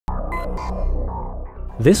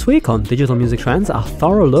This week on Digital Music Trends, a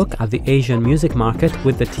thorough look at the Asian music market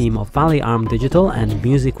with the team of Valleyarm Digital and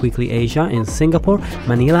Music Weekly Asia in Singapore,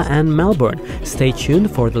 Manila and Melbourne. Stay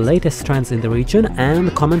tuned for the latest trends in the region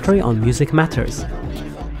and commentary on music matters.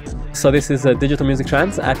 So this is Digital Music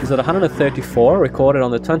Trends, episode 134, recorded on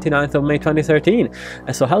the 29th of May 2013.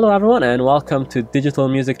 So hello everyone and welcome to Digital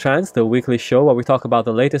Music Trends, the weekly show where we talk about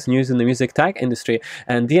the latest news in the music tech industry.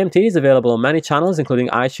 And DMT is available on many channels, including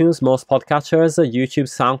iTunes, most podcatchers, YouTube,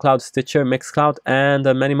 SoundCloud, Stitcher, Mixcloud, and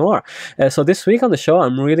many more. So this week on the show,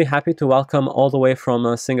 I'm really happy to welcome all the way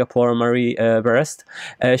from Singapore, Marie Berst.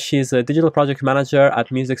 She's a digital project manager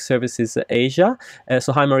at Music Services Asia.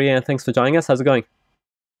 So hi Marie, and thanks for joining us. How's it going?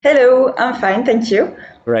 Hello, I'm fine, thank you.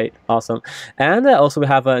 Great, awesome. And also we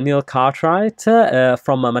have Neil Cartwright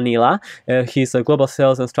from Manila. He's a global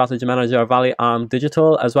sales and strategy manager of Valleyarm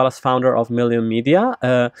Digital, as well as founder of Million Media.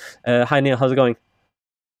 Hi Neil, how's it going?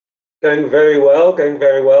 Going very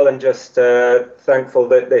well, and just thankful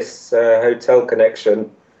that this hotel connection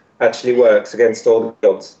actually works against all the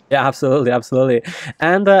odds. Yeah, absolutely.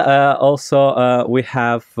 And also we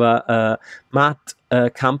have Matt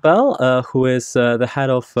Campbell, who is the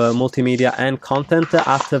head of multimedia and content at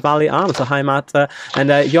Valleyarm. So hi Matt,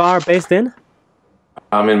 and you are based in?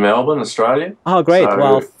 I'm in Melbourne, Australia. Oh, great. So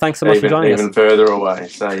well, thanks so much for joining us. Even further away.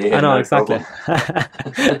 So, yeah, I know, no exactly.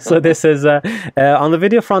 So this is, on the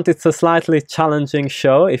video front, it's a slightly challenging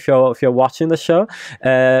show if you're watching the show.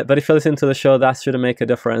 But if you listen to the show, that shouldn't make a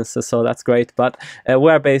difference. So that's great. But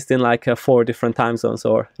we're based in like 4 different time zones,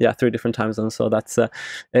 or 3 different time zones. So that's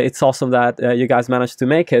it's awesome that you guys managed to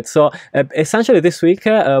make it. So essentially this week,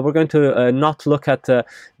 we're going to not look at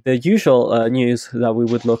the usual news that we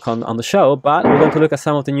would look on the show, but we're going to look at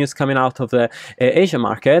some of the news coming out of the Asia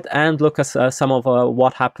market and look at some of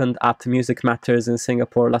what happened at Music Matters in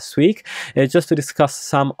Singapore last week, just to discuss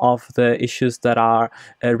some of the issues that are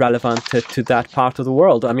relevant to that part of the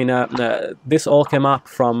world. I mean, this all came up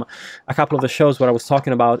from a couple of the shows where I was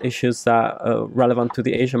talking about issues that are relevant to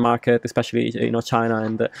the Asian market, especially China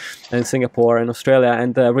and Singapore and Australia,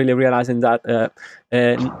 and really realizing that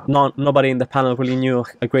nobody in the panel really knew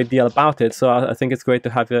a great deal about it. So I think it's great to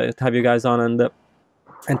have you guys on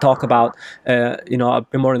and talk about a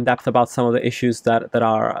bit more in depth about some of the issues that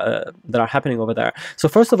are happening over there. So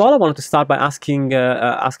first of all, I wanted to start by asking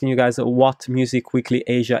you guys what Music Weekly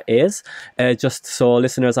Asia is, just so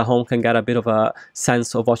listeners at home can get a bit of a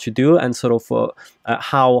sense of what you do and sort of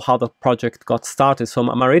how the project got started. So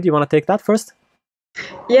Marie, do you want to take that first?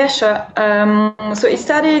 Yeah, sure. So it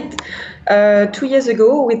started 2 years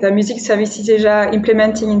ago with Music Services Asia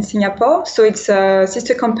implementing in Singapore. So it's a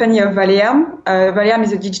sister company of Valleyarm. Valleyarm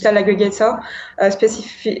is a digital aggregator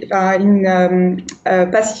specific in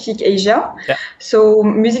Pacific Asia. Yeah. So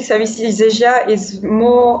Music Services Asia is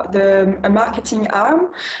more a marketing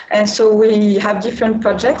arm, and so we have different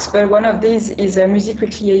projects, but one of these is Music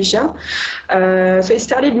Weekly Asia. So it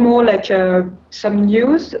started more like some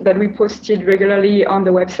news that we posted regularly on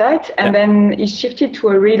the website, and then it shifted to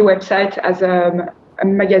a real website as a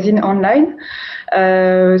magazine online.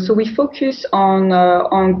 So we focus on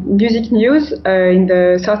music news in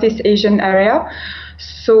the Southeast Asian area.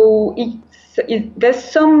 So there's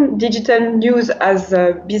some digital news as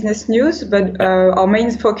business news, but our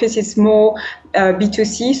main focus is more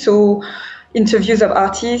B2C. So interviews of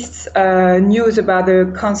artists, news about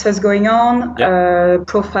the concerts going on,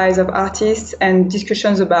 profiles of artists, and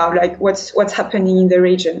discussions about like what's happening in the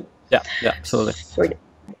region. Yeah, absolutely. So, yeah.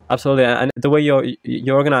 Absolutely, and the way you're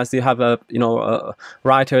organized, you have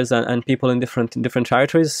writers and people in different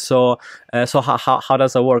territories. So how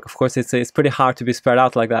does that work? Of course, it's pretty hard to be spread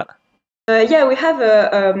out like that. Yeah, we have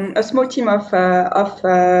a small team of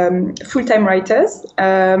full-time writers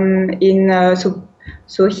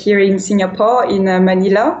So here in Singapore, in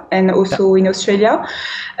Manila, and also in Australia.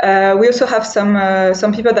 We also have some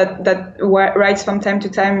people that writes from time to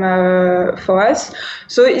time for us.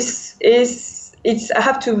 So I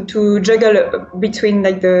have to juggle between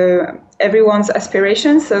like everyone's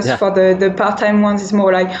aspirations. So for the part-time ones, it's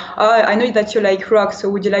more like, oh, I know that you like rock, so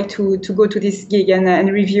would you like to go to this gig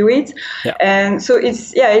and review it? Yeah. And so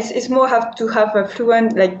it's more have to have a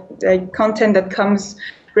fluent like content that comes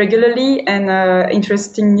regularly and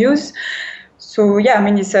interesting news. So yeah, I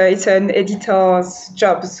mean it's an editor's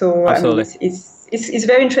job. So I mean, it's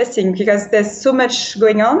very interesting because there's so much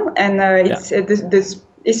going on, and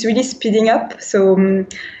it's really speeding up. So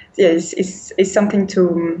it's something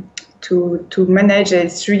to manage.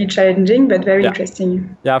 It's really challenging, but very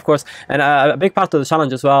interesting. Yeah, of course. And a big part of the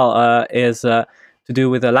challenge as well is to do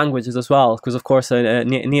with the languages as well, because of course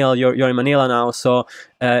Neil, you're in Manila now, so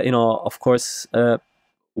of course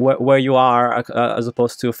where you are, as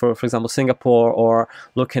opposed to, for example, Singapore, or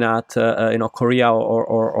looking at Korea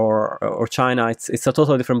or China. It's a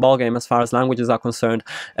totally different ballgame as far as languages are concerned.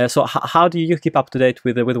 So how do you keep up to date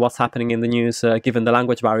with what's happening in the news, given the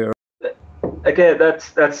language barrier? Again,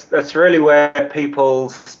 that's really where people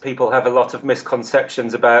have a lot of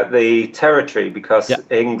misconceptions about the territory, because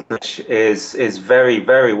English is very,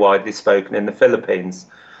 very widely spoken in the Philippines.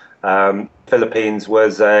 Philippines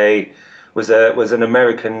was an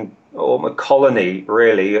American colony,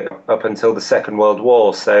 really, up until the Second World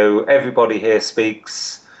War. So everybody here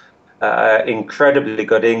speaks incredibly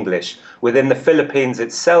good English. Within the Philippines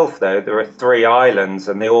itself, though, there are 3 islands,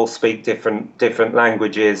 and they all speak different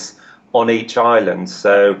languages on each island.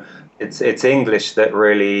 So it's English that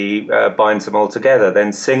really binds them all together.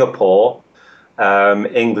 Then Singapore,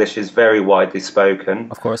 English is very widely spoken.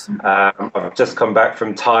 Of course. I've just come back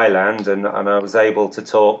from Thailand, and I was able to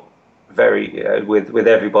talk with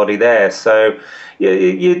everybody there. So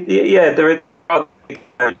there are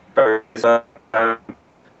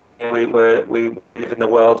we live in a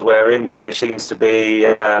world where English seems to be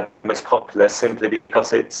most popular, simply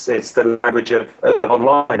because it's the language of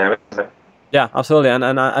online now, isn't it? Yeah, absolutely.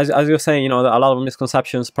 And as you're saying, a lot of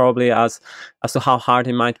misconceptions probably as to how hard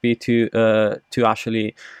it might be to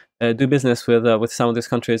actually do business with some of these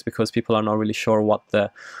countries, because people are not really sure what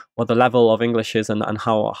the level of English is, and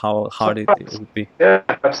how hard it would be. Yeah,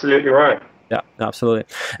 absolutely right. Yeah, absolutely.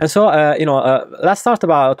 And so, let's start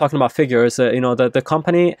talking about figures. The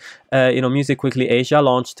company, Music Weekly Asia,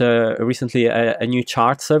 launched recently a new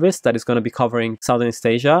chart service that is going to be covering Southeast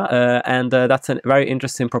Asia, and that's a very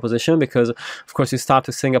interesting proposition, because, of course, you start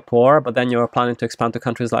with Singapore, but then you're planning to expand to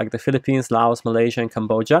countries like the Philippines, Laos, Malaysia, and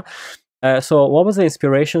Cambodia. So, what was the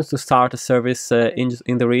inspiration to start a service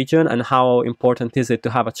in the region, and how important is it to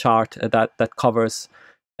have a chart that covers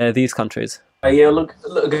these countries? Yeah, look,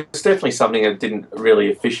 it's definitely something that didn't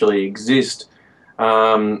really officially exist,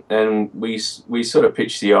 and we sort of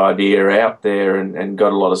pitched the idea out there and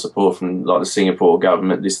got a lot of support from like the Singapore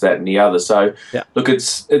government, this, that, and the other. So, look,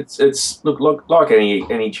 it's like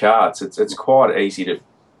any charts. It's quite easy to.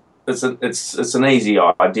 It's an easy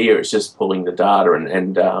idea. It's just pulling the data and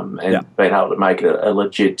being able to make it a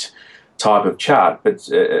legit type of chart, but.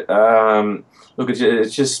 Look,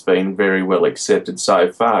 it's just been very well accepted so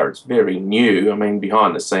far. It's very new. I mean,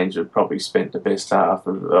 behind the scenes, we've probably spent the best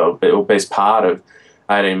part of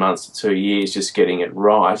 18 months to 2 years just getting it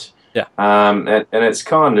right. Yeah. And it's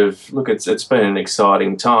kind of, look, it's been an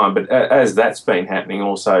exciting time. But as that's been happening,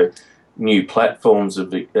 also new platforms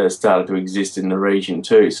have started to exist in the region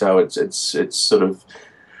too. So it's sort of.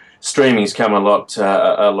 Streaming's come a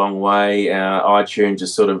long way. iTunes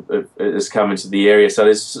has come into the area, so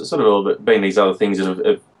there's sort of been these other things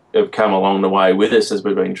that have come along the way with us as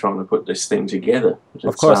we've been trying to put this thing together.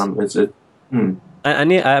 Of course. And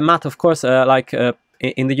Matt, of course, like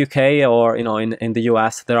in the UK or in the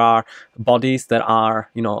US, there are bodies that are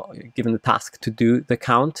given the task to do the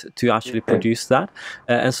count, to actually produce that,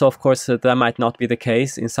 and so of course that might not be the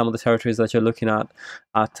case in some of the territories that you're looking at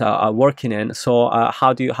working in. So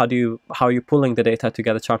how are you pulling the data to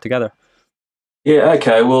get a chart together? Yeah,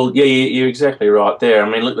 okay, well, yeah, you're exactly right there. I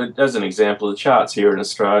mean, look, as an example, the charts here in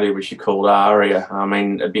Australia, which are called ARIA, I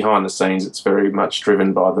mean, behind the scenes, it's very much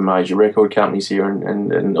driven by the major record companies here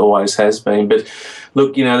and always has been. But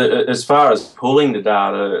look, as far as pulling the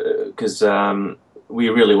data, because we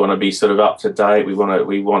really want to be sort of up to date. We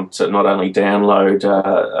want to not only download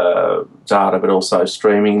data but also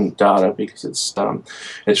streaming data, because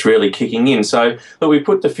it's really kicking in. So, look, we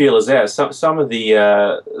put the feelers out. Some of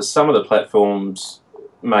the platforms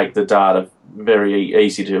make the data very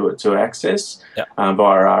easy to access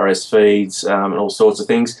via RS feeds and all sorts of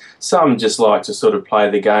things. Some just like to sort of play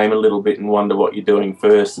the game a little bit and wonder what you're doing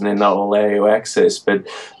first, and then they'll allow you access. But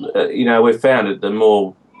we've found that the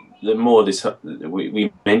more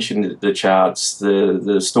we mentioned the charts,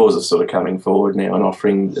 the stores are sort of coming forward now and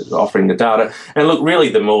offering the data. And look, really,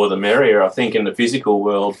 the more the merrier. I think in the physical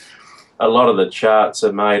world, a lot of the charts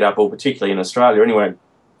are made up, or particularly in Australia anyway,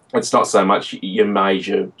 it's not so much your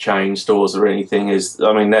major chain stores or anything.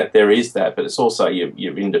 That there is that, but it's also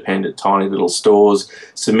your independent tiny little stores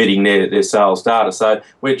submitting their sales data. So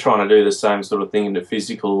we're trying to do the same sort of thing in the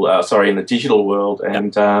in the digital world,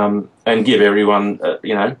 and give everyone,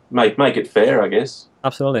 make it fair, I guess.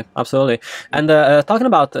 Absolutely. And talking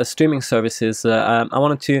about streaming services, I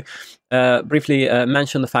wanted to briefly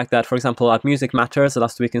mention the fact that, for example, at Music Matters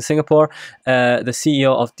last week in Singapore, the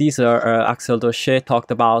CEO of Deezer, Axel Doche,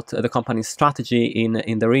 talked about the company's strategy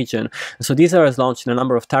in the region. So Deezer has launched in a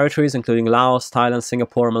number of territories, including Laos, Thailand,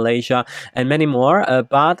 Singapore, Malaysia, and many more.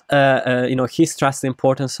 But he stressed the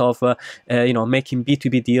importance of making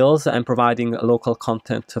B2B deals and providing local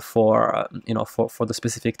content for the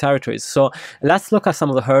specific territories. So let's look at some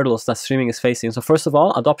of the hurdles that streaming is facing. So first of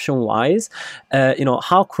all, adoption-wise,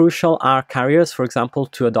 how crucial are carriers, for example,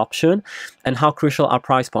 to adoption, and how crucial are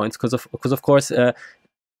price points? Because of course,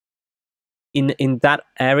 in that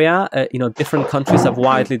area, different countries have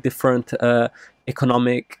widely different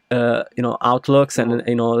economic outlooks,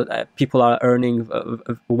 and people are earning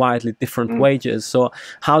widely different wages. So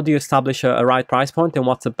how do you establish a right price point, and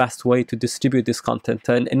what's the best way to distribute this content?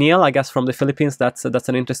 And Neil, I guess from the Philippines, that's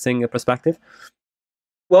an interesting perspective.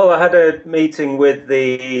 Well, I had a meeting with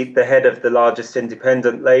the head of the largest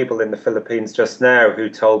independent label in the Philippines just now, who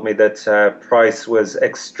told me that price was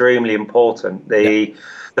extremely important. The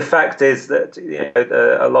fact is that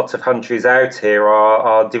a lot of countries out here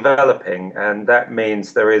are developing, and that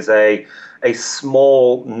means there is a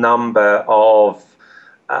small number of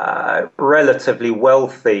relatively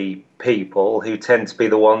wealthy people who tend to be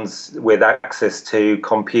the ones with access to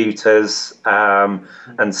computers and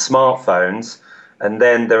smartphones. And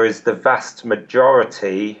then there is the vast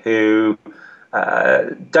majority who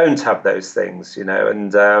don't have those things,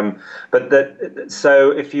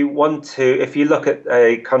 so if you look at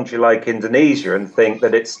a country like Indonesia and think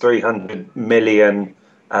that it's 300 million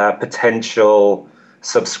potential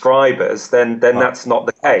subscribers, then that's not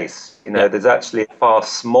the case. There's actually a far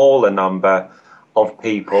smaller number of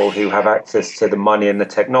people who have access to the money and the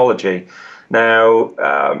technology. Now,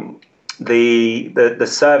 the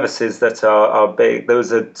services that are big, there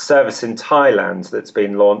was a service in Thailand that's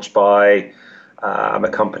been launched by a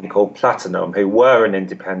company called Platinum, who were an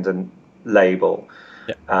independent label.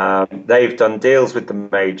 They've done deals with the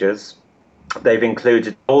majors. They've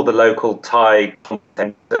included all the local Thai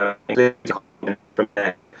content, from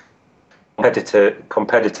their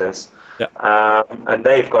competitors, and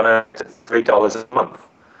they've gone out to $3 a month.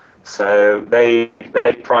 So they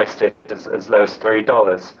priced it as low as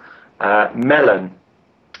 $3. Melon,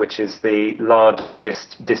 which is the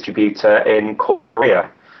largest distributor in Korea,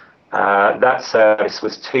 that service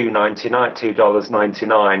was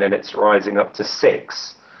 $2.99, and it's rising up to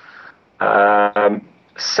 $6.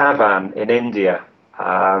 Savan in India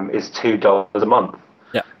is $2 a month.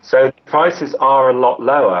 So prices are a lot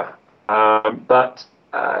lower, but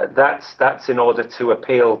that's in order to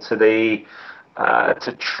appeal to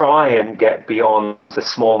to try and get beyond the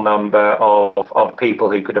small number of people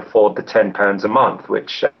who could afford the £10 a month,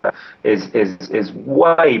 which is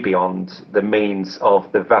way beyond the means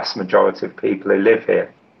of the vast majority of people who live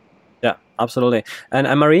here. Yeah, absolutely. And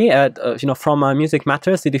Marie, from Music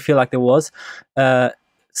Matters, did you feel like there was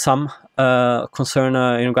some concern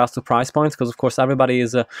in regards to price points? Because of course everybody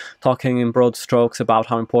is talking in broad strokes about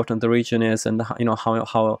how important the region is, and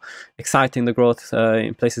how exciting the growth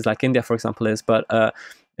in places like India, for example, is. But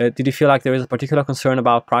did you feel like there is a particular concern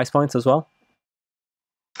about price points as well?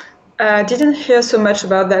 I didn't hear so much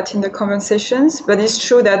about that in the conversations, but it's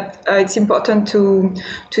true that it's important to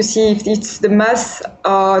see if it's the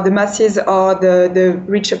masses or the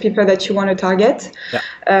richer people that you want to target.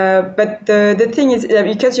 But the thing is,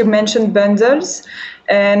 because you mentioned bundles,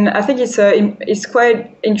 and I think it's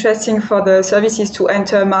quite interesting for the services to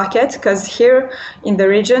enter a market, because here in the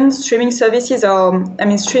region, streaming services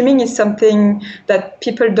streaming is something that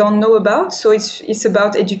people don't know about. So it's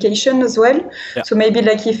about education as well. So maybe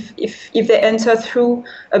like if they enter through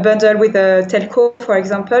a bundle with a telco, for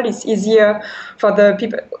example, it's easier for the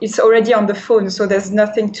people. It's already on the phone, so there's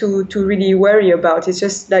nothing to really worry about. It's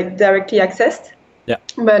just like directly accessed.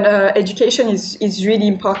 But education is really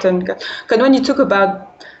important, because when you talk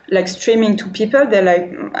about like streaming to people, they're like,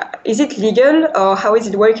 is it legal, or how is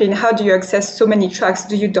it working? How do you access so many tracks?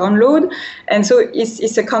 Do you download? And so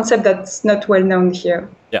it's a concept that's not well known here.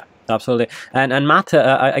 Yeah. Absolutely. And Matt,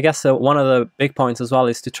 I guess one of the big points as well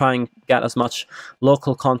is to try and get as much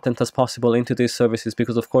local content as possible into these services,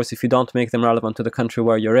 because of course if you don't make them relevant to the country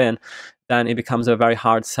where you're in, then it becomes a very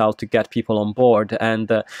hard sell to get people on board.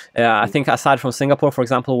 And I think aside from Singapore, for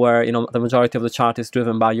example, where the majority of the chart is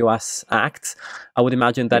driven by US acts, I would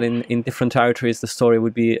imagine that in different territories the story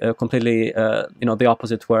would be completely the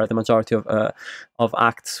opposite, where the majority of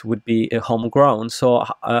acts would be homegrown. So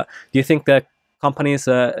do you think that companies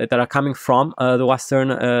that are coming from the Western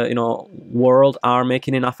world are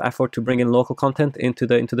making enough effort to bring in local content into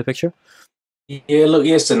the picture? Yeah, look,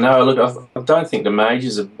 yes and no. Look, I don't think the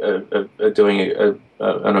majors are doing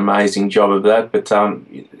an amazing job of that, but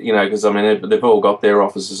you know, because I mean they've all got their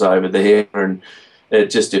offices over there, and it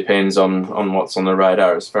just depends on what's on the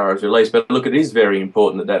radar as far as release. But look, it is very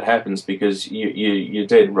important that happens, because you're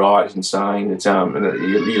dead right in saying that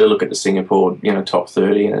you look at the Singapore, you know, top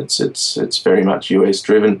 30, and it's very much US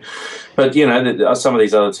driven. But you know, some of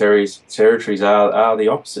these other territories are the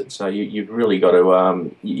opposite. So you've really got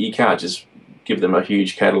to you can't just give them a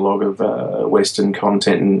huge catalogue of Western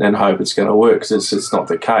content and hope it's going to work, because it's not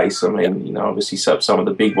the case. I mean, you know, obviously some of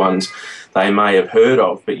the big ones they may have heard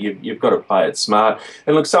of, but you've got to play it smart.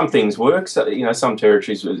 And look, some things work. So, you know, some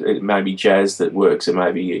territories, it may be jazz that works, it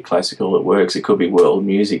may be classical that works, it could be world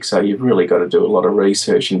music. So you've really got to do a lot of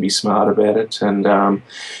research and be smart about it. And,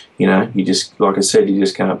 you know, you just, like I said, you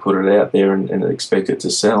just can't put it out there and expect it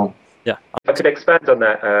to sell. Yeah. I could expand on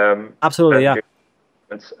that. Absolutely, yeah.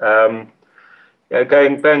 Yeah,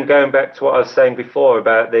 going back to what I was saying before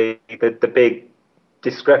about the big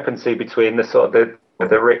discrepancy between the sort of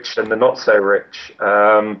the rich and the not so rich.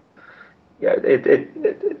 Yeah,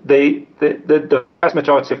 the vast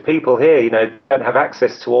majority of people here, you know, don't have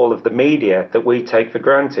access to all of the media that we take for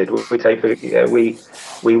granted. We take for, you know, we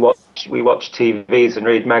watch TVs and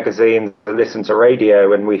read magazines and listen to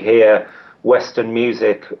radio, and we hear Western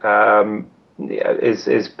music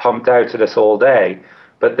is pumped out at us all day.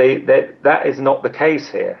 But that is not the case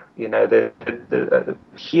here. You know, the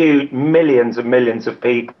huge millions and millions of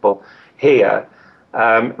people here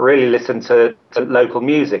really listen to local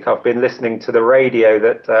music. I've been listening to the radio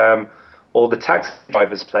that all the taxi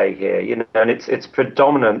drivers play here, you know, and it's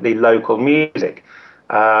predominantly local music.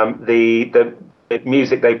 The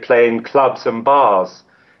music they play in clubs and bars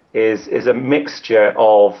is a mixture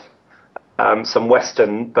of some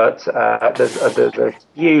Western, but there's a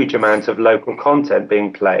huge amount of local content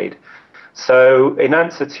being played. So in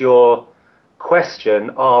answer to your question,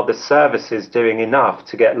 are the services doing enough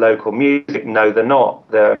to get local music? No, they're not.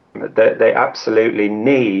 They absolutely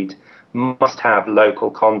must have local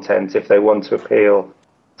content if they want to appeal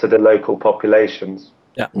to the local populations.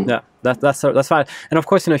 Yeah, yeah, that's right. And of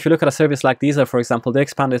course, you know, if you look at a service like Deezer, for example, they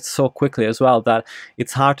expanded so quickly as well that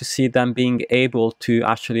it's hard to see them being able to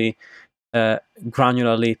actually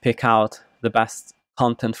granularly pick out the best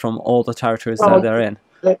content from all the territories that they're in.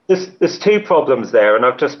 There's two problems there, and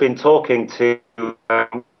I've just been talking to.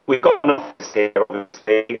 We've got an office here,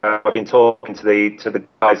 obviously. I've been talking to the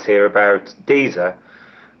guys here about Deezer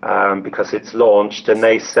because it's launched, and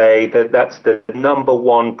they say that that's the number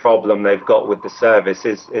one problem they've got with the service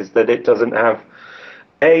is that it doesn't have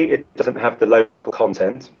it doesn't have the local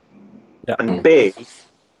content, and B,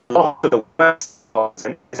 a lot of the West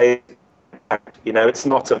content is, you know, it's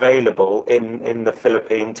not available in the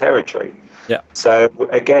Philippine territory. Yeah. So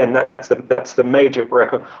again, that's the major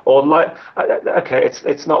record. Or like, okay,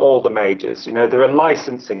 it's not all the majors. You know, there are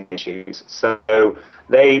licensing issues. So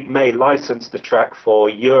they may license the track for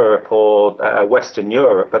Europe or Western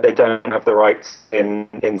Europe, but they don't have the rights in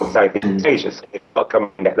Southeast Asia. So they've got to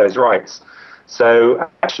come and get those rights. So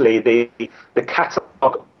actually, the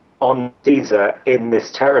catalogue on Deezer in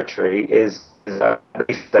this territory is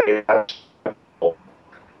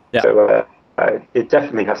yeah. So it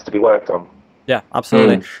definitely has to be worked on. Yeah,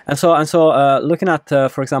 absolutely. And so looking at,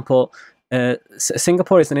 for example,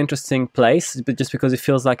 Singapore is an interesting place, but just because it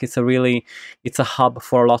feels like it's a hub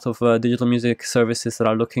for a lot of digital music services that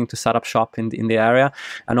are looking to set up shop in the area.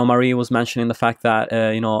 I know Marie was mentioning the fact that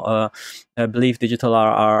Believe Digital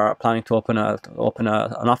are planning to open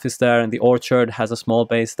an office there, and the Orchard has a small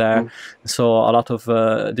base there. So a lot of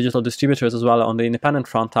digital distributors as well on the independent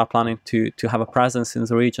front are planning to have a presence in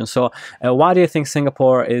the region. So why do you think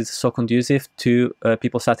Singapore is so conducive to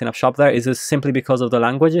people setting up shop there? Is it simply because of the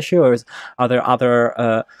language issue, or are there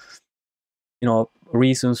other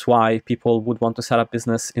reasons why people would want to set up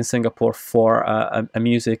business in Singapore for a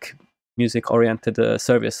music oriented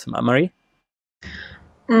service? Marie?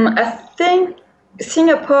 I think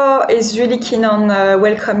Singapore is really keen on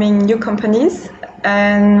welcoming new companies,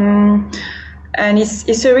 and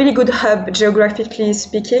it's a really good hub geographically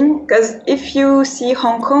speaking, because if you see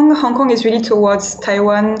Hong Kong is really towards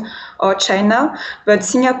Taiwan or China, but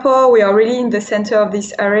Singapore, we are really in the center of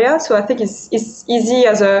this area. So I think it's easy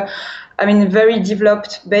as very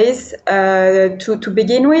developed base to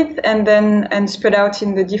begin with, and spread out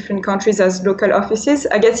in the different countries as local offices.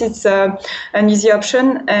 I guess it's an easy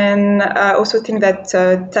option, and I also think that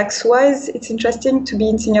tax-wise, it's interesting to be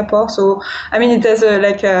in Singapore. So it does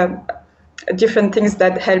different things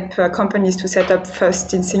that help companies to set up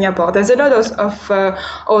first in Singapore. There's a lot of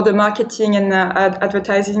all the marketing and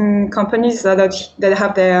advertising companies that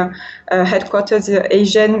have their headquarters,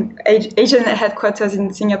 Asian headquarters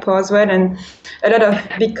in Singapore as well, and a lot of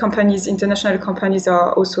big companies, international companies,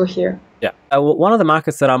 are also here. Yeah, one of the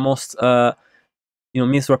markets that are most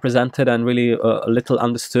misrepresented and really little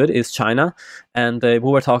understood is China, and we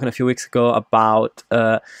were talking a few weeks ago about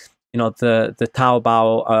the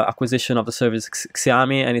Taobao acquisition of the service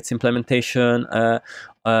Xiaomi and its implementation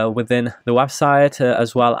within the website,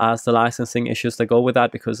 as well as the licensing issues that go with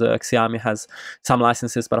that, because Xiaomi has some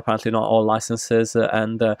licenses, but apparently not all licenses,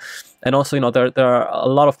 and also there are a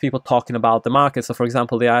lot of people talking about the market. So, for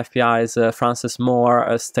example, the IFPI's Francis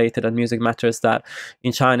Moore stated at Music Matters that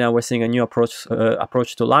in China we're seeing a new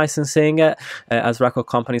approach to licensing as record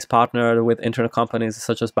companies partner with internet companies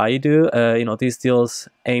such as Baidu. These deals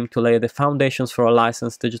aim to lay the foundations for a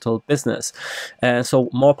licensed digital business, and so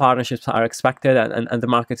more partnerships are expected, and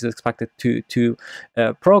the market is expected to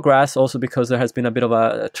progress, also because there has been a bit of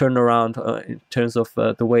a turnaround in terms of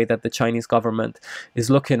the way that the Chinese government is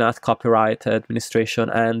looking at copyright administration,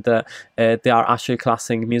 and they are actually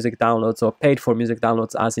classing music downloads or paid for music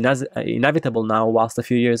downloads as inevitable now, whilst a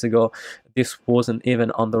few years ago this wasn't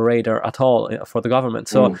even on the radar at all for the government.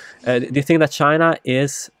 So do you think that China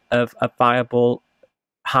is a viable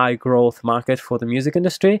high growth market for the music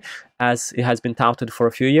industry, as it has been touted for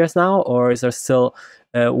a few years now, or is there still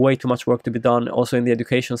way too much work to be done also in the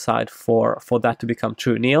education side for that to become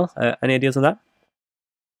true? Neil, any ideas on that?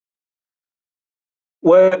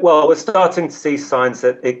 Well, we're starting to see signs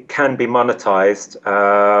that it can be monetized.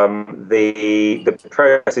 The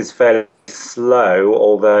progress is fairly slow,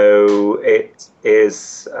 although it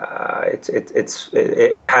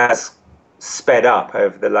has sped up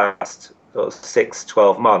over the last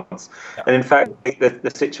 6-12 months. Yeah. And in fact,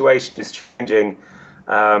 the situation is changing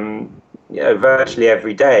virtually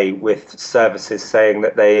every day, with services saying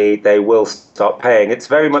that they will start paying. It's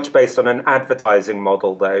very much based on an advertising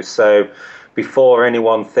model, though. So before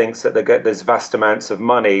anyone thinks that there's vast amounts of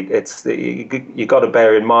money, you got to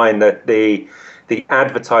bear in mind that the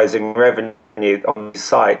advertising revenue on these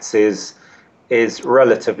sites is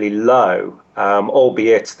relatively low,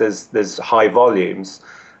 albeit there's high volumes.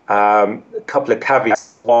 A couple of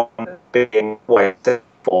caveats. One being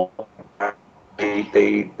for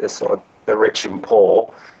the sort of the rich and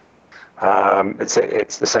poor.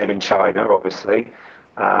 It's the same in China, obviously.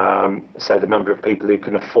 So the number of people who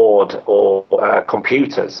can afford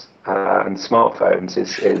computers and smartphones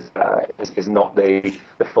is not the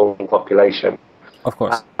full population. Of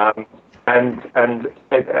course. And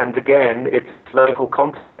again, it's local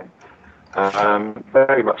content.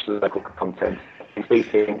 Very much local content.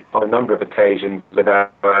 Speaking on a number of occasions with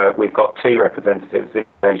we've got 2 representatives in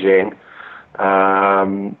Beijing,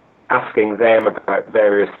 asking them about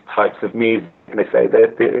various types of music, and they say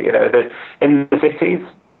that in the cities,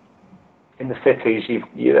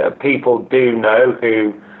 people do know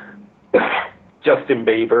who Justin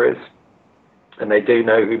Bieber is, and they do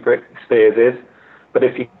know who Britney Spears is. But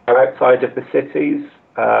if you go outside of the cities,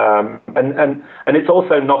 and it's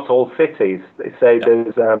also not all cities. They say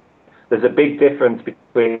there's a big difference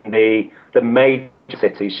between the major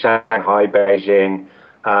cities, Shanghai, Beijing,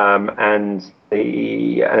 and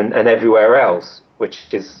everywhere else,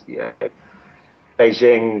 which is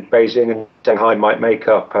Beijing and Shanghai might make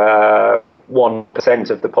up 1%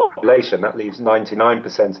 of the population. That leaves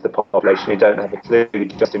 99% of the population who don't have a clue who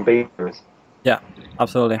Justin Bieber is. Yeah,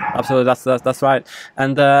 absolutely. That's right.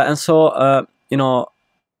 And so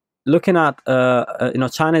looking at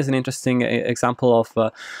China is an interesting example of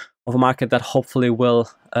a market that hopefully will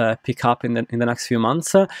pick up in the next few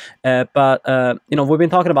months. But we've been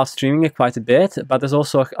talking about streaming quite a bit, but there's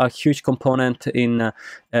also a huge component in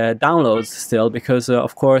downloads still, because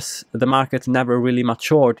of course the market never really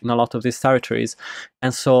matured in a lot of these territories,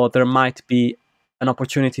 and so there might be an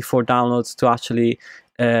opportunity for downloads to actually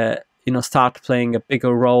start playing a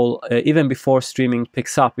bigger role even before streaming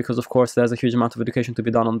picks up, because of course there's a huge amount of education to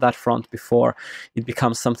be done on that front before it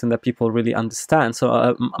becomes something that people really understand.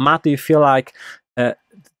 So Matt, do you feel like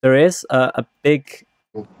there is a big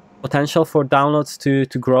potential for downloads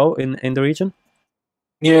to grow in the region?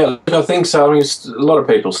 Yeah, I think so. I mean, a lot of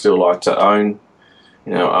people still like to own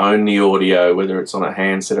the audio, whether it's on a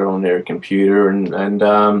handset or on their computer, and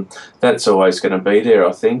that's always going to be there.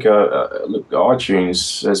 I think look,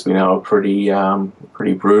 iTunes, as we know, are pretty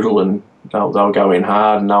brutal, and they'll go in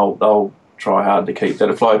hard, and they'll try hard to keep that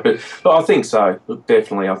afloat. But I think so. Look,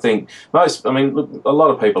 definitely, I think look, a lot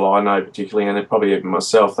of people I know, particularly, and probably even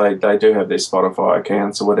myself, they do have their Spotify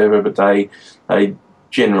accounts or whatever, but they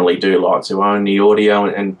generally do like to own the audio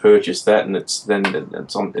and purchase that, and it's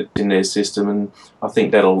in their system, and I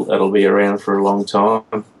think that'll be around for a long time.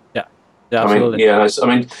 Yeah, absolutely. I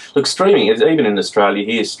mean, look, streaming, even in Australia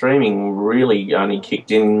here, streaming really only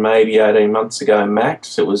kicked in maybe 18 months ago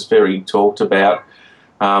max. It was very talked about.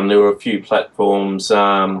 There were a few platforms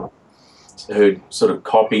who sort of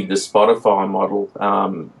copied the Spotify model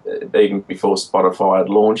even before Spotify had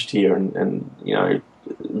launched here, and you know,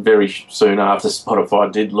 very soon after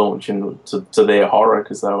Spotify did launch, and to their horror,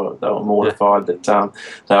 because they were mortified that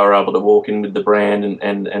they were able to walk in with the brand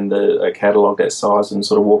and a catalogue that size and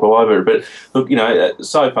sort of walk all over it. But look, you know,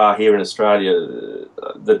 so far here in Australia,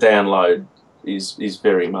 the download is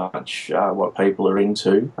very much what people are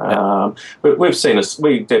into. But we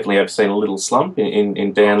definitely have seen a little slump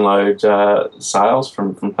in download sales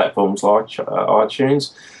from platforms like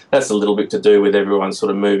iTunes. That's a little bit to do with everyone sort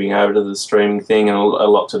of moving over to the streaming thing, and a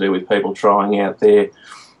lot to do with people trying out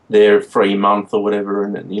their free month or whatever,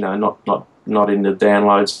 and you know, not in the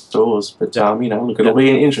download stores. But you know, look, it'll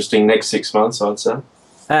be an interesting next 6 months, I'd say.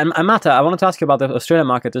 And Matt, I wanted to ask you about the Australian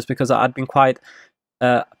market, just because I'd been quite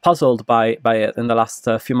puzzled by it in the last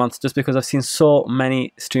few months, just because I've seen so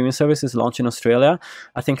many streaming services launch in Australia.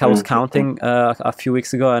 I think I was counting a few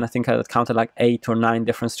weeks ago, and I think I counted like 8 or 9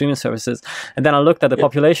 different streaming services. And then I looked at the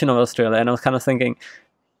population of Australia, and I was kind of thinking,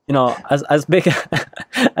 you know, as big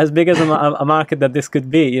as a market that this could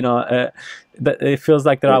be, you know, but it feels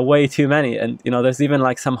like there are way too many. And you know, there's even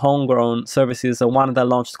like some homegrown services, one that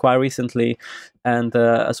launched quite recently, and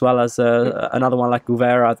as well as another one like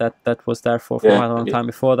Guvera that was there for quite a long time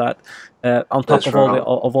before that. On top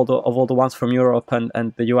of all the ones from Europe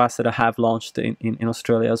and the US that have launched in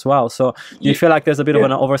Australia as well. So do you feel like there's a bit of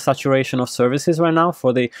an oversaturation of services right now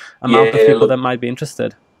for the amount of people that might be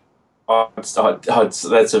interested? That's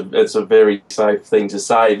a very safe thing to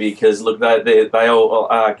say, because look, they all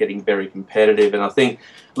are getting very competitive, and I think,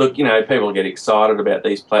 look, you know, people get excited about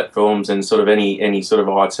these platforms, and sort of any sort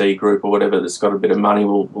of IT group or whatever that's got a bit of money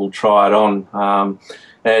will try it on.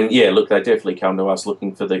 And yeah, look, they definitely come to us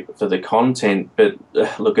looking for the content, but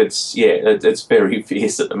look, it's very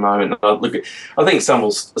fierce at the moment. Look, I think some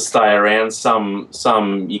will stay around. Some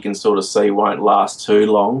you can sort of see won't last too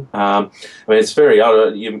long. I mean, it's very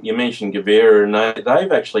odd. You mentioned Gavira, and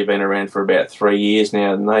they've actually been around for about 3 years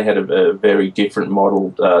now, and they had a very different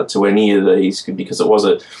model to any of these, because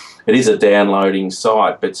it is a downloading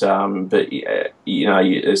site, but you know,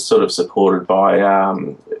 it's sort of supported by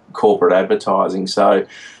corporate advertising. So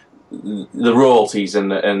the royalties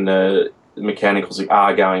and the mechanicals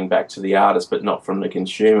are going back to the artist, but not from the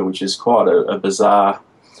consumer, which is quite a bizarre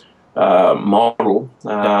model.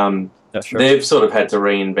 Sure. They've sort of had to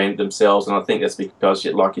reinvent themselves, and I think that's because,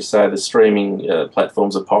 like you say, the streaming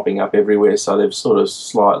platforms are popping up everywhere, so they've sort of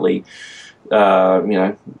slightly, you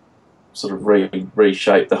know, sort of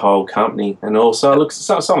reshape the whole company. And also, look,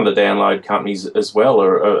 some of the download companies as well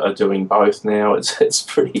are doing both now. It's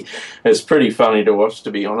pretty funny to watch,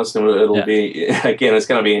 to be honest, and it'll be, again, it's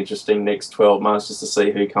going to be interesting next 12 months just to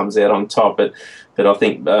see who comes out on top. But I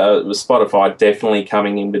think Spotify definitely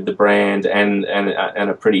coming in with the brand and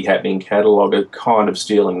a pretty happening catalogue are kind of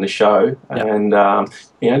stealing the show. And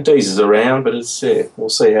you know, Deezer's around, but it's we'll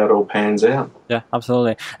see how it all pans out. Yeah,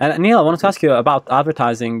 absolutely. And Neil, I wanted to ask you about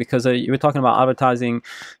advertising, because you were talking about advertising, you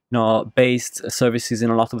know, based services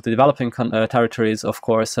in a lot of the developing territories, of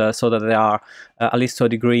course, so that they are at least to a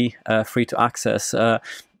degree free to access.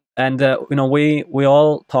 And you know, we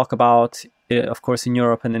all talk about, of course, in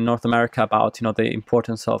Europe and in North America, about, you know, the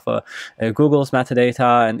importance of Google's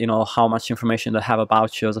metadata, and you know, how much information they have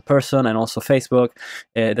about you as a person, and also Facebook,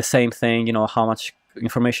 the same thing, you know, how much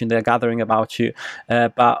information they're gathering about you.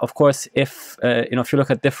 But of course, if you know, if you look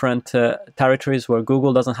at different territories where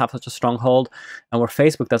Google doesn't have such a stronghold, and where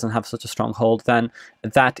Facebook doesn't have such a stronghold, then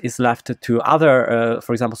that is left to other,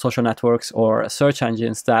 for example, social networks or search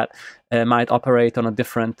engines that might operate on a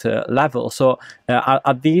different level. So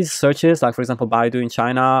are these searches, like for example Baidu in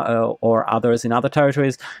China or others in other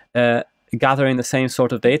territories, gathering the same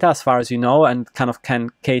sort of data as far as you know, and kind of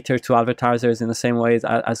can cater to advertisers in the same way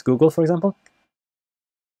as Google, for example?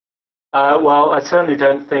 Well, I certainly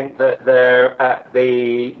don't think that they're at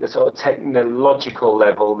the sort of technological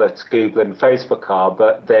level that Google and Facebook are,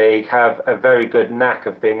 but they have a very good knack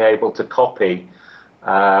of being able to copy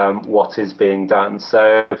what is being done.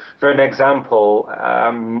 So, for an example,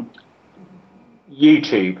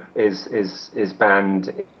 YouTube is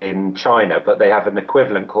banned in China, but they have an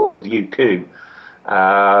equivalent called Youku.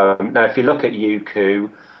 Now, if you look at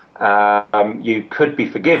Youku, you could be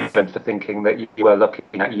forgiven for thinking that you were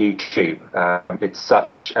looking at YouTube. It's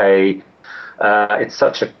such a it's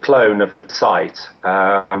such a clone of the site,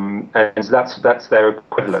 and that's their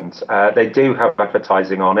equivalent. They do have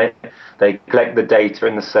advertising on it. They collect the data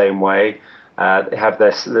in the same way. They have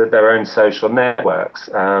their own social networks.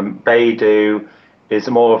 Baidu is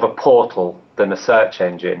more of a portal than a search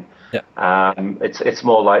engine. Yeah. It's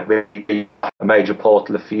more like the major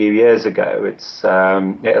portal a few years ago. It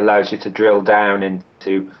allows you to drill down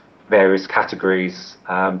into various categories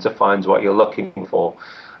to find what you're looking for.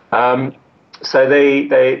 So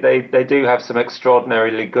they do have some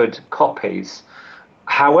extraordinarily good copies.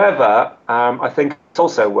 However, I think it's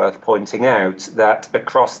also worth pointing out that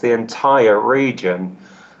across the entire region,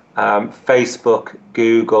 Facebook,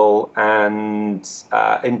 Google, and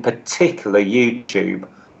in particular YouTube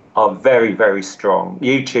are very, very strong.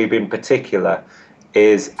 YouTube in particular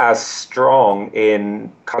is as strong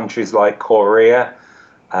in countries like Korea,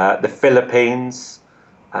 the Philippines.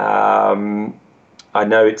 I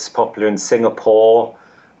know it's popular in Singapore.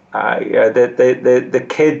 The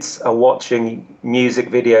kids are watching music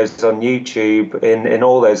videos on YouTube in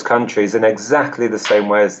all those countries in exactly the same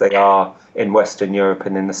way as they are in Western Europe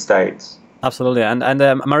and in the States. Absolutely, and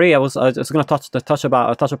Marie, I was just going to touch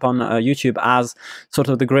upon YouTube as sort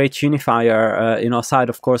of the great unifier. Aside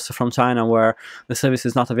of course from China where the service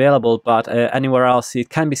is not available, but anywhere else it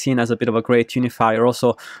can be seen as a bit of a great unifier,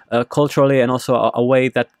 also culturally, and also a way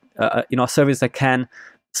that a service that can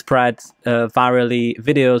spread virally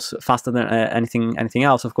videos faster than anything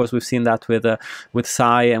else. Of course, we've seen that with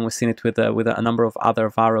Psy, and we've seen it with a number of other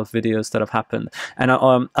viral videos that have happened. And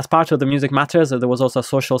as part of the Music Matters, there was also a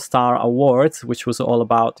Social Star Awards, which was all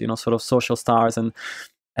about sort of social stars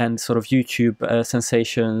and sort of YouTube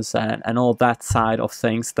sensations and all that side of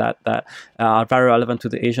things that are very relevant to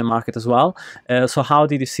the Asian market as well. So how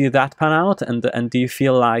did you see that pan out? And do you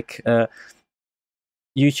feel like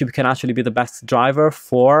YouTube can actually be the best driver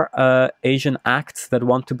for Asian acts that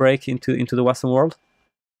want to break into the Western world?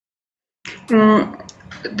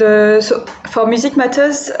 So for Music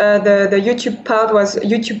Matters, the YouTube part was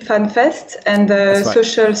YouTube Fan Fest, and the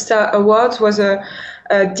Social Star Awards was a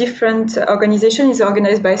different organization. It's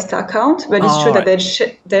organized by Star Count, but it's true that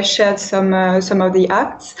they shared some of the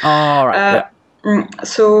acts. All right.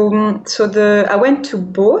 So I went to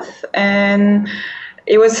both, and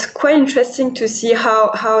it was quite interesting to see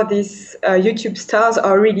how these YouTube stars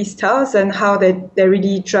are really stars and how they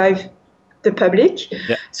really drive the public.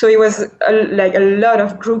 Yeah. So it was like a lot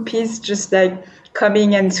of groupies just like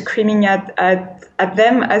coming and screaming at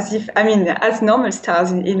them as if, as normal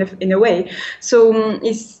stars in a way. So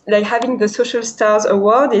it's like having the Social Stars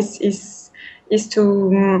Award is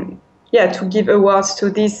to give awards to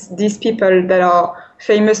these people that are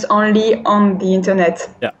famous only on the internet.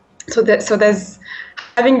 Yeah. So there's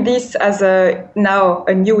having this as now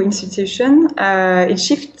a new institution, it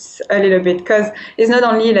shifts a little bit, because it's not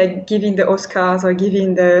only like giving the Oscars or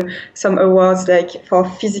giving some awards like for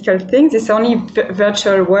physical things. It's only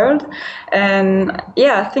virtual world, and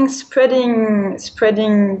I think spreading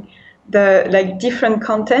the like different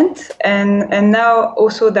content, and now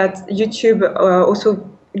also that YouTube also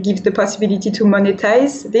gives the possibility to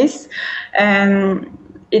monetize this, and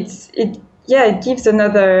it gives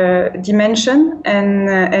another dimension,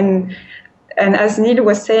 and as Neil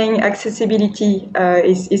was saying, accessibility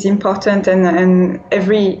is important, and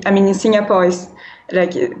in Singapore is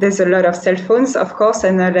like there's a lot of cell phones, of course,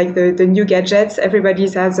 and like the new gadgets. Everybody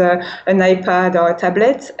has an iPad or a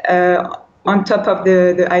tablet on top of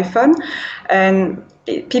the iPhone, and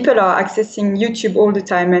people are accessing YouTube all the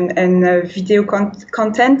time, and video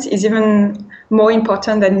content is even more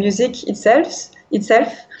important than music itself.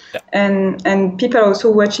 Yeah. And people are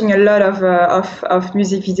also watching a lot of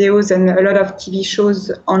music videos and a lot of TV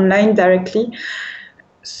shows online directly.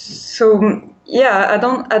 So I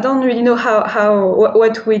don't really know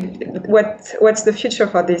what's the future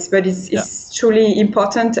for this, but it's truly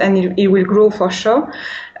important, and it will grow for sure.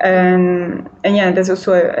 And there's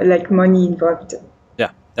also like money involved.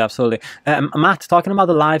 Absolutely. Matt, talking about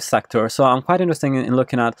the live sector, so I'm quite interested in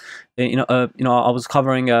looking at, I was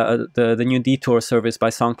covering the new Detour service by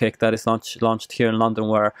Songkick that is launched here in London,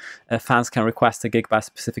 where fans can request a gig by a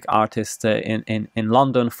specific artist in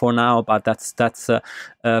London for now, but that's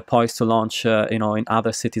poised to launch in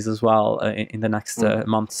other cities as well in the next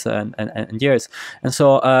months and years. And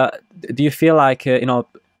so do you feel like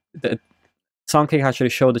Songkick actually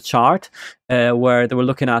showed a chart where they were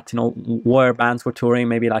looking at where bands were touring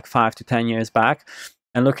maybe like 5 to 10 years back,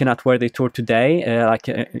 and looking at where they tour today,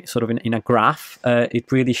 sort of in a graph,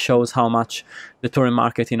 it really shows how much the touring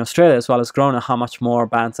market in Australia as well has grown, and how much more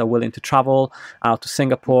bands are willing to travel out to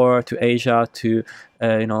Singapore, to Asia, to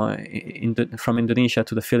from Indonesia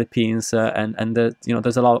to the Philippines, and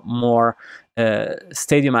there's a lot more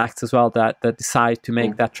stadium acts as well that decide to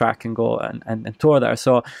make that track and go and tour there.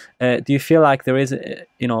 So do you feel like there is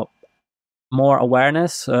more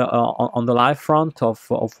awareness on the live front of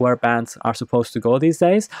where bands are supposed to go these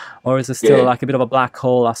days, or is it still like a bit of a black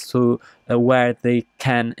hole as to where they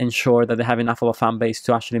can ensure that they have enough of a fan base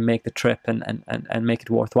to actually make the trip and make it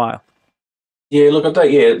worthwhile? Yeah, look,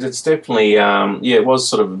 it's definitely, it was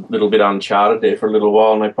sort of a little bit uncharted there for a little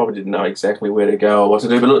while, and they probably didn't know exactly where to go or what to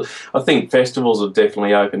do. But look, I think festivals have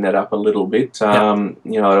definitely opened that up a little bit. You know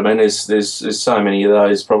what I mean? There's so many of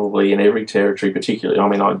those probably in every territory, particularly. I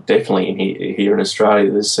mean, definitely here in Australia,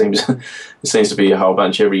 there seems to be a whole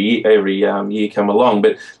bunch every year come along.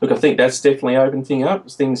 But look, I think that's definitely opened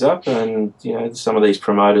things up, and some of these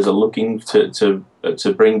promoters are looking to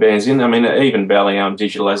bring bands in. I mean, even Valleyarm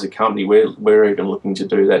Digital as a company, we're even looking to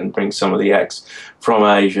do that and bring some of the acts from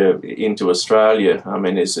Asia into Australia. I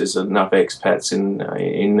mean, there's enough expats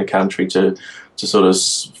in the country to sort of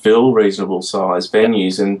fill reasonable sized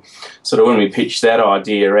venues, and sort of when we pitch that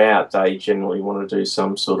idea out, they generally want to do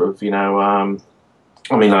some sort of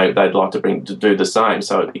I mean, they'd like to do the same,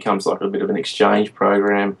 so it becomes like a bit of an exchange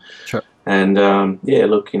program. Sure. And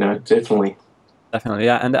look, definitely. Definitely,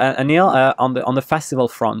 yeah. And Neil, on the festival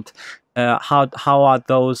front, how are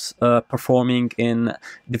those performing in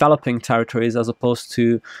developing territories as opposed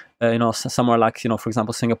to somewhere like for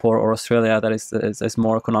example Singapore or Australia that is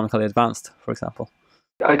more economically advanced, for example?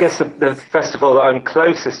 I guess the festival that I'm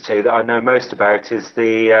closest to, that I know most about, is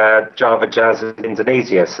the Java Jazz in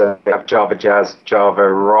Indonesia. So they have Java Jazz, Java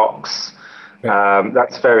Rocks.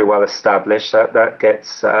 That's very well established. That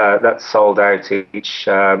gets that's sold out each.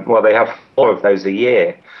 Well, they have 4 of those a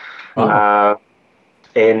year. Wow.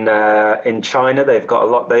 In China, they've got a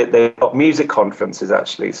lot. They've got music conferences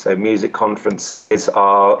actually. So music conferences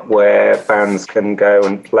are where bands can go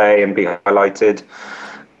and play and be highlighted.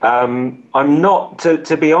 I'm not,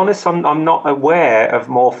 to be honest, I'm not aware of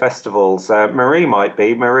more festivals. Marie might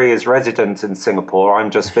be. Marie is resident in Singapore. I'm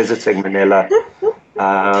just visiting Manila.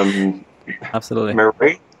 Absolutely.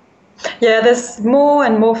 Marie? Yeah, there's more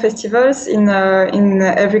and more festivals in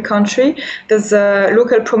every country. There's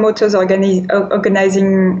local promoters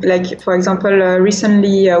organizing, like for example,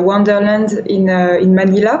 recently Wonderland in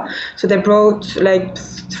Manila. So they brought like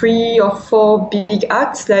 3 or 4 big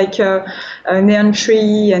acts like Neon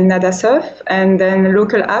Tree and Nada Surf, and then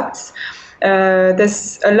local acts.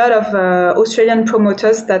 There's a lot of Australian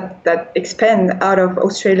promoters that expand out of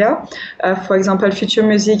Australia. For example, Future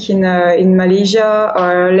Music in Malaysia,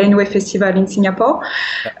 or Laneway Festival in Singapore.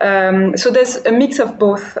 So there's a mix of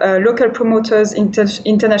both local promoters,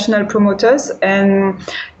 international promoters, and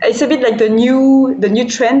it's a bit like the new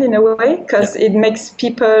trend in a way, because it makes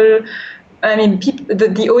people. I mean,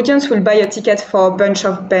 the audience will buy a ticket for a bunch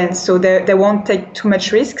of bands, so they won't take too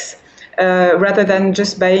much risks. Rather than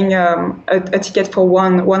just buying a ticket for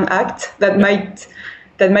one act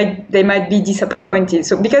they might be disappointed.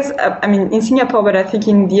 So because I mean in Singapore, but I think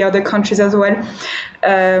in the other countries as well,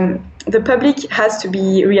 the public has to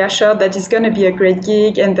be reassured that it's going to be a great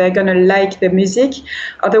gig and they're going to like the music.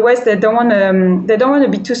 Otherwise, they don't want to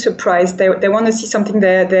be too surprised. They want to see something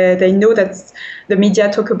they know that the media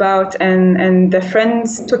talk about and their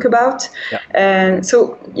friends talk about. Yeah. And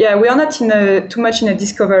so we are not too much in a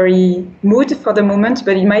discovery mood for the moment,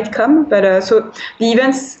 but it might come. But so the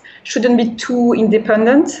events shouldn't be too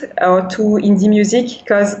independent or too indie music,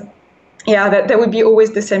 because that would be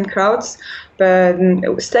always the same crowds. But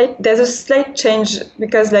there's a slight change,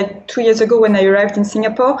 because like 2 years ago when I arrived in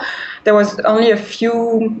Singapore, there was only a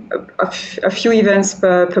few events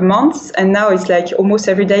per month, and now it's like almost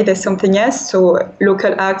every day there's something else. So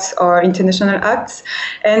local acts or international acts,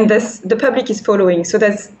 and the public is following. So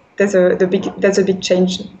that's a big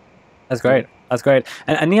change. That's great. That's great.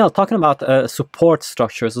 And Neil, talking about support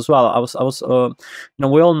structures as well, I was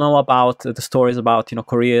we all know about the stories about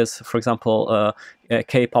Korea's, for example,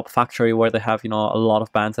 K-pop factory, where they have a lot of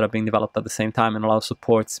bands that are being developed at the same time, and a lot of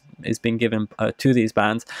support is being given to these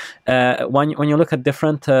bands. When you look at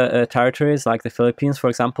different territories like the Philippines, for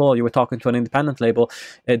example, you were talking to an independent label.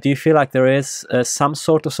 Do you feel like there is some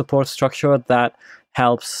sort of support structure that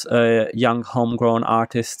helps young homegrown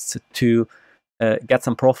artists to get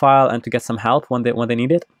some profile and to get some help when they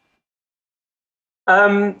need it?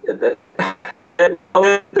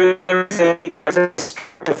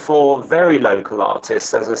 For very local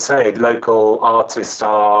artists, as I say, local artists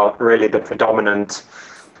are really the predominant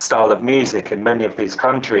style of music in many of these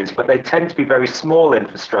countries, but they tend to be very small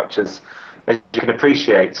infrastructures, as you can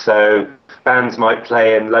appreciate. So bands might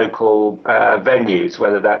play in local venues,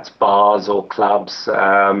 whether that's bars or clubs, you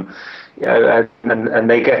know, and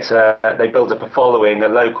they build up a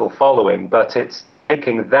local following, but it's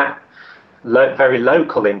taking that very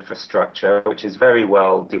local infrastructure, which is very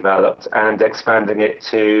well developed, and expanding it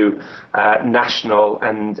to national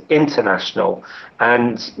and international.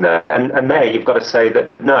 And there you've got to say that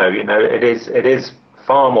no, you know, it is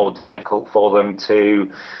far more difficult for them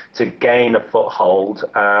to gain a foothold.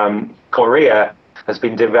 Korea has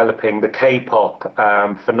been developing the K-pop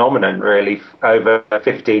phenomenon really over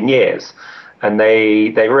 15 years, and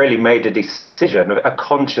they really made a decision, a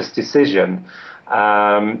conscious decision,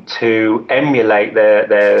 to emulate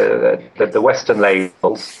the Western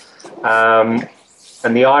labels. And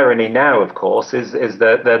the irony now, of course, is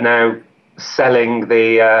that they're now selling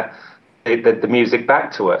the music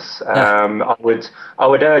back to us. I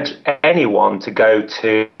would urge anyone to go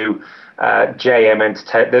to JM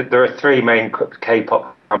Entertainment. There are three main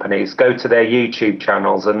K-pop companies. Go to their YouTube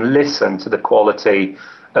channels and listen to the quality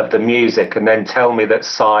of the music, and then tell me that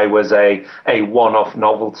Psy was a one-off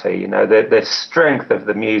novelty. You know, the strength of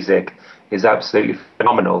the music is absolutely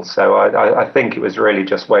phenomenal. So I think it was really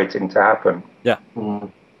just waiting to happen. Yeah.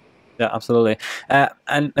 Yeah, absolutely.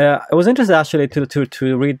 And I was interested actually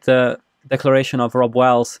to read the declaration of Rob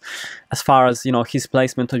Wells as far as, you know, his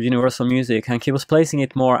placement of Universal Music, and he was placing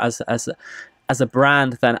it more as a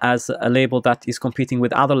brand than as a label that is competing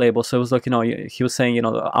with other labels. So it was like, you know, he was saying, you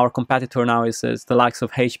know, our competitor now is the likes of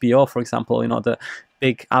HBO, for example, you know, the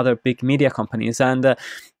other big media companies. And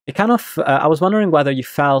it kind of, I was wondering whether you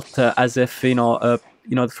felt as if, you know,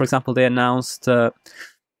 for example, they announced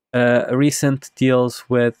recent deals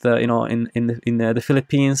with, you know, in the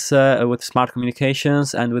Philippines with Smart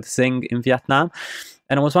Communications and with Zing in Vietnam.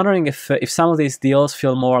 And I was wondering if some of these deals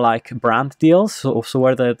feel more like brand deals, so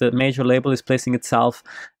where the major label is placing itself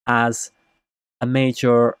as a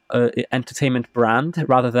major entertainment brand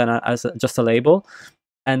rather than as just a label,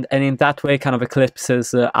 and in that way kind of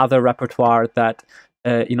eclipses other repertoire that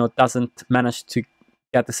you know, doesn't manage to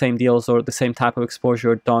get the same deals or the same type of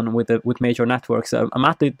exposure done with major networks.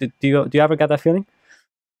 Matt, do you ever get that feeling?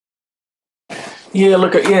 Yeah,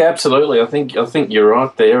 look, yeah, absolutely. I think you're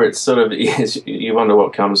right there. It's sort of, you wonder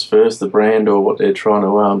what comes first, the brand or what they're trying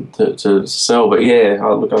to sell. But yeah,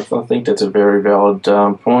 look, I think that's a very valid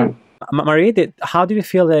point. Marie, how do you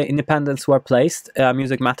feel the independents were placed?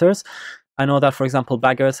 Music Matters. I know that, for example,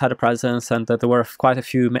 Beggars had a presence, and that there were quite a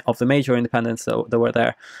few of the major independents that were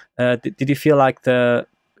there. Did you feel like they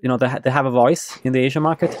have a voice in the Asian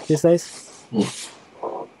market these days?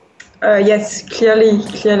 Yes,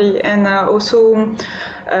 clearly, and also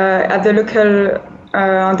at the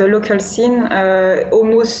local scene,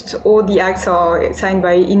 almost all the acts are signed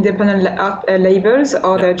by independent labels,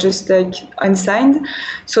 or they're just like unsigned.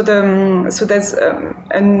 So there's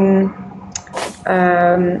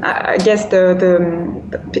I guess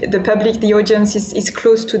the public, the audience is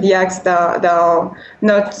close to the acts that are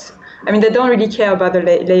not. I mean, they don't really care about the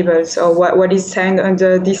labels or what is signed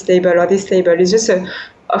under this label or this label. It's just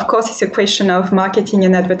of course, it's a question of marketing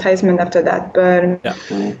and advertisement after that. But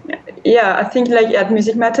yeah, I think like at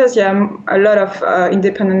Music Matters, a lot of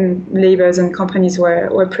independent labels and companies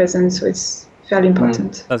were present, so it's fairly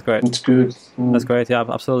important. That's great. It's good. That's great. Yeah,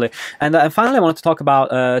 absolutely. And finally, I wanted to talk about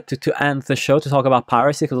to end the show, to talk about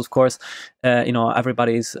piracy, because of course, you know,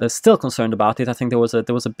 everybody's still concerned about it. I think there was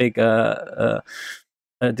a big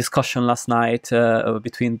discussion last night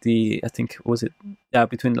between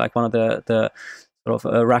between like one of the sort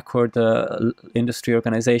of record industry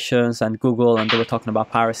organizations and Google, and they were talking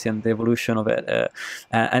about piracy and the evolution of it.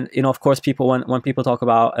 And you know, of course, when people talk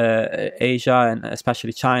about Asia and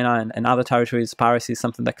especially China and other territories, piracy is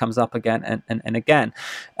something that comes up again and again.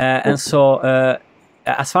 And so,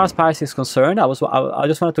 as far as piracy is concerned, I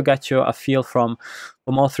just wanted to get you a feel from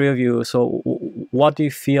all three of you. So, what do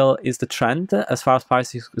you feel is the trend as far as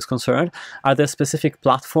piracy is concerned? Are there specific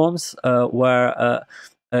platforms where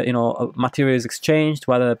you know, material is exchanged,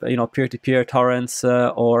 whether, you know, peer-to-peer torrents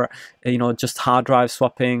or, you know, just hard drive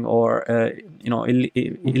swapping, or you know,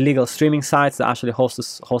 illegal streaming sites that actually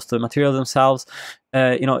host the material themselves?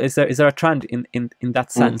 You know, is there a trend in that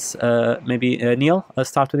sense? Maybe Neil, I'll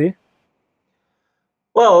start with you.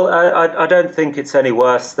 Well, I don't think it's any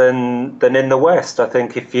worse than in the West. I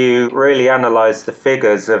think if you really analyse the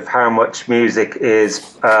figures of how much music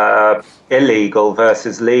is illegal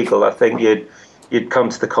versus legal, I think you'd come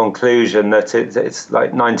to the conclusion that it's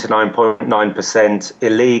like 99.9%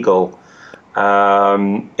 illegal.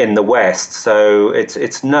 in the West, so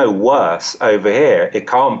it's no worse over here. It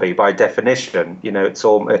can't be by definition. You know, it's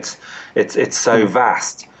so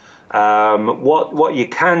vast. What you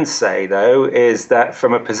can say though is that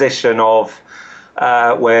from a position of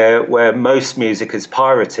where most music is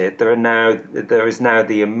pirated, there is now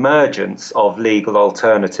the emergence of legal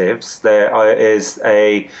alternatives. There is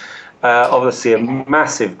obviously a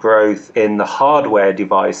massive growth in the hardware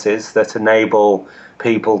devices that enable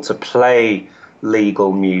people to play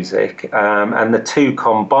legal music, and the two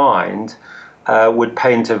combined would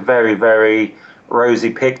paint a very, very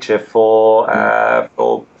rosy picture for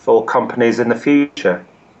companies in the future.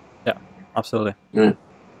 Yeah, absolutely.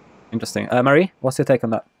 Interesting. Marie, what's your take on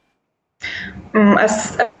that? I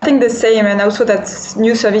think the same, and also that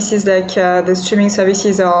new services like the streaming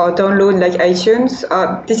services or download like iTunes,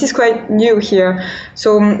 this is quite new here.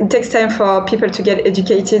 So it takes time for people to get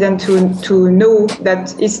educated and to know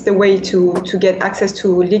that it's the way to get access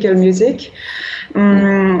to legal music.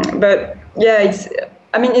 But yeah,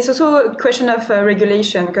 it's also a question of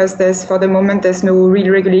regulation, because for the moment there's no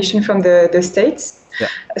real regulation from the states. Yeah.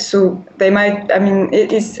 So they might.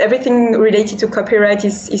 It's everything related to copyright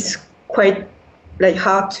is quite like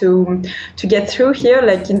hard to get through here,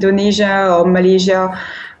 like Indonesia or Malaysia.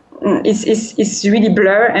 It's really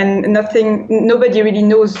blur, and nobody really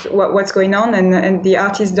knows what's going on, and the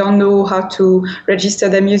artists don't know how to register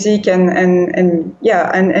their music and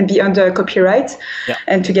be under copyright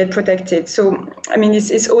and to get protected. So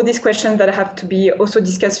it's all these questions that have to be also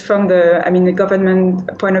discussed from the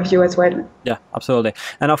government point of view as well. Yeah, absolutely.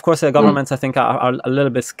 And of course the governments I think are a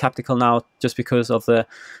little bit skeptical now, just because of the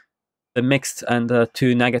mixed and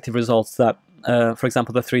two negative results that for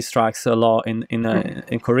example, the 3 strikes law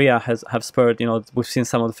in Korea have spurred. We've seen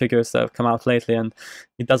some of the figures that have come out lately, and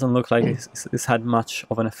it doesn't look like it's had much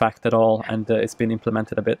of an effect at all, and it's been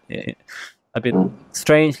implemented a bit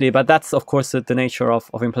strangely. But that's of course the nature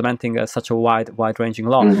of implementing such a wide-ranging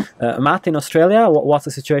law. Matt, in Australia, what's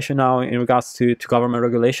the situation now in regards to government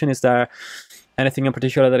regulation? Is there anything in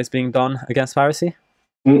particular that is being done against piracy?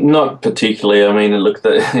 Not particularly. Look,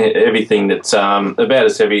 everything that's about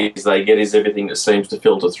as heavy as they get is everything that seems to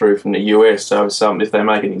filter through from the US. So if they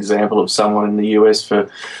make an example of someone in the US for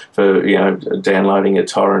downloading a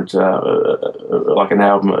torrent like an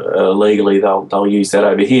album illegally, they'll use that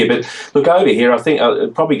over here. But look, over here, I think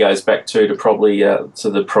it probably goes back to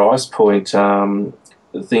the price point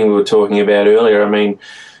thing we were talking about earlier.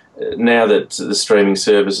 Now that the streaming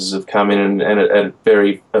services have come in and at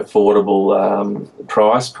very affordable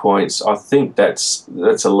price points, I think that's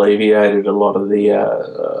alleviated a lot of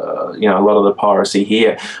the piracy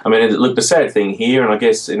here. Look, the sad thing here, and I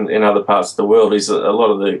guess in other parts of the world, is a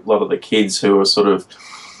lot of the kids who are sort of,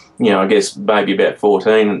 I guess maybe about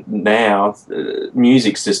 14 now,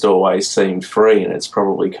 music's just always seemed free, and it's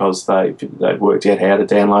probably because they've worked out how to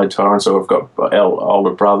download torrents, or have got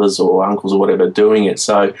older brothers or uncles or whatever doing it.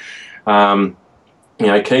 So,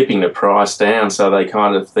 keeping the price down so they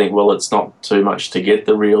kind of think, well, it's not too much to get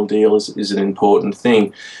the real deal is an important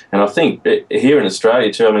thing. And I think here in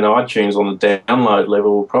Australia too, iTunes on the download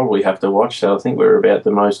level will probably have to watch that. I think we're about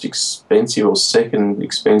the most expensive or second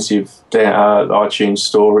expensive iTunes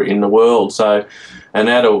store in the world. So, and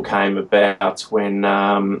that all came about when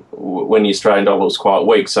the Australian dollar was quite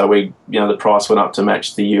weak. So the price went up to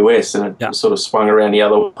match the US, and it sort of swung around the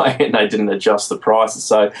other way, and they didn't adjust the prices.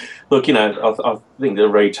 So, look, I think the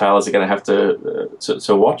retailers are going to have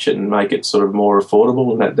to watch it and make it sort of more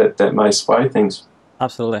affordable, and that may sway things.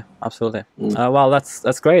 Absolutely. Well,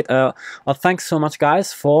 that's great. Well, thanks so much,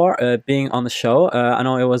 guys, for being on the show. I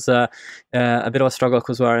know it was a bit of a struggle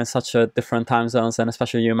because we're in such different time zones, and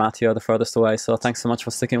especially you, Matt, you're the furthest away. So thanks so much for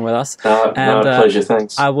sticking with us. Pleasure.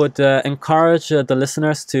 Thanks. I would encourage the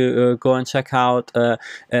listeners to go and check out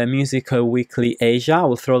Music Weekly Asia.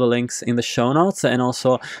 We'll throw the links in the show notes, and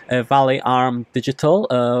also Valleyarm Digital,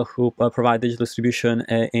 who provide digital distribution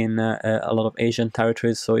in a lot of Asian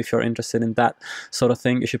territories. So if you're interested in that sort of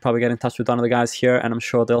thing, you should probably get in touch with one of the guys here, and I'm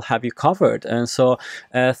sure they'll have you covered. And so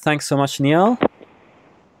thanks so much, Neil.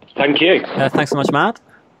 Thank you. Thanks so much, Matt.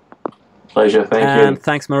 Pleasure. Thank you. And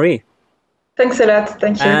thanks, Marie. Thanks a lot.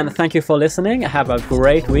 Thank you. And thank you for listening. Have a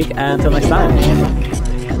great week, and until next time.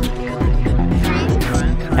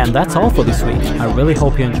 And that's all for this week. I really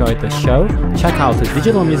hope you enjoyed the show. Check out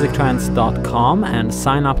digitalmusictrends.com and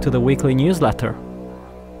sign up to the weekly newsletter.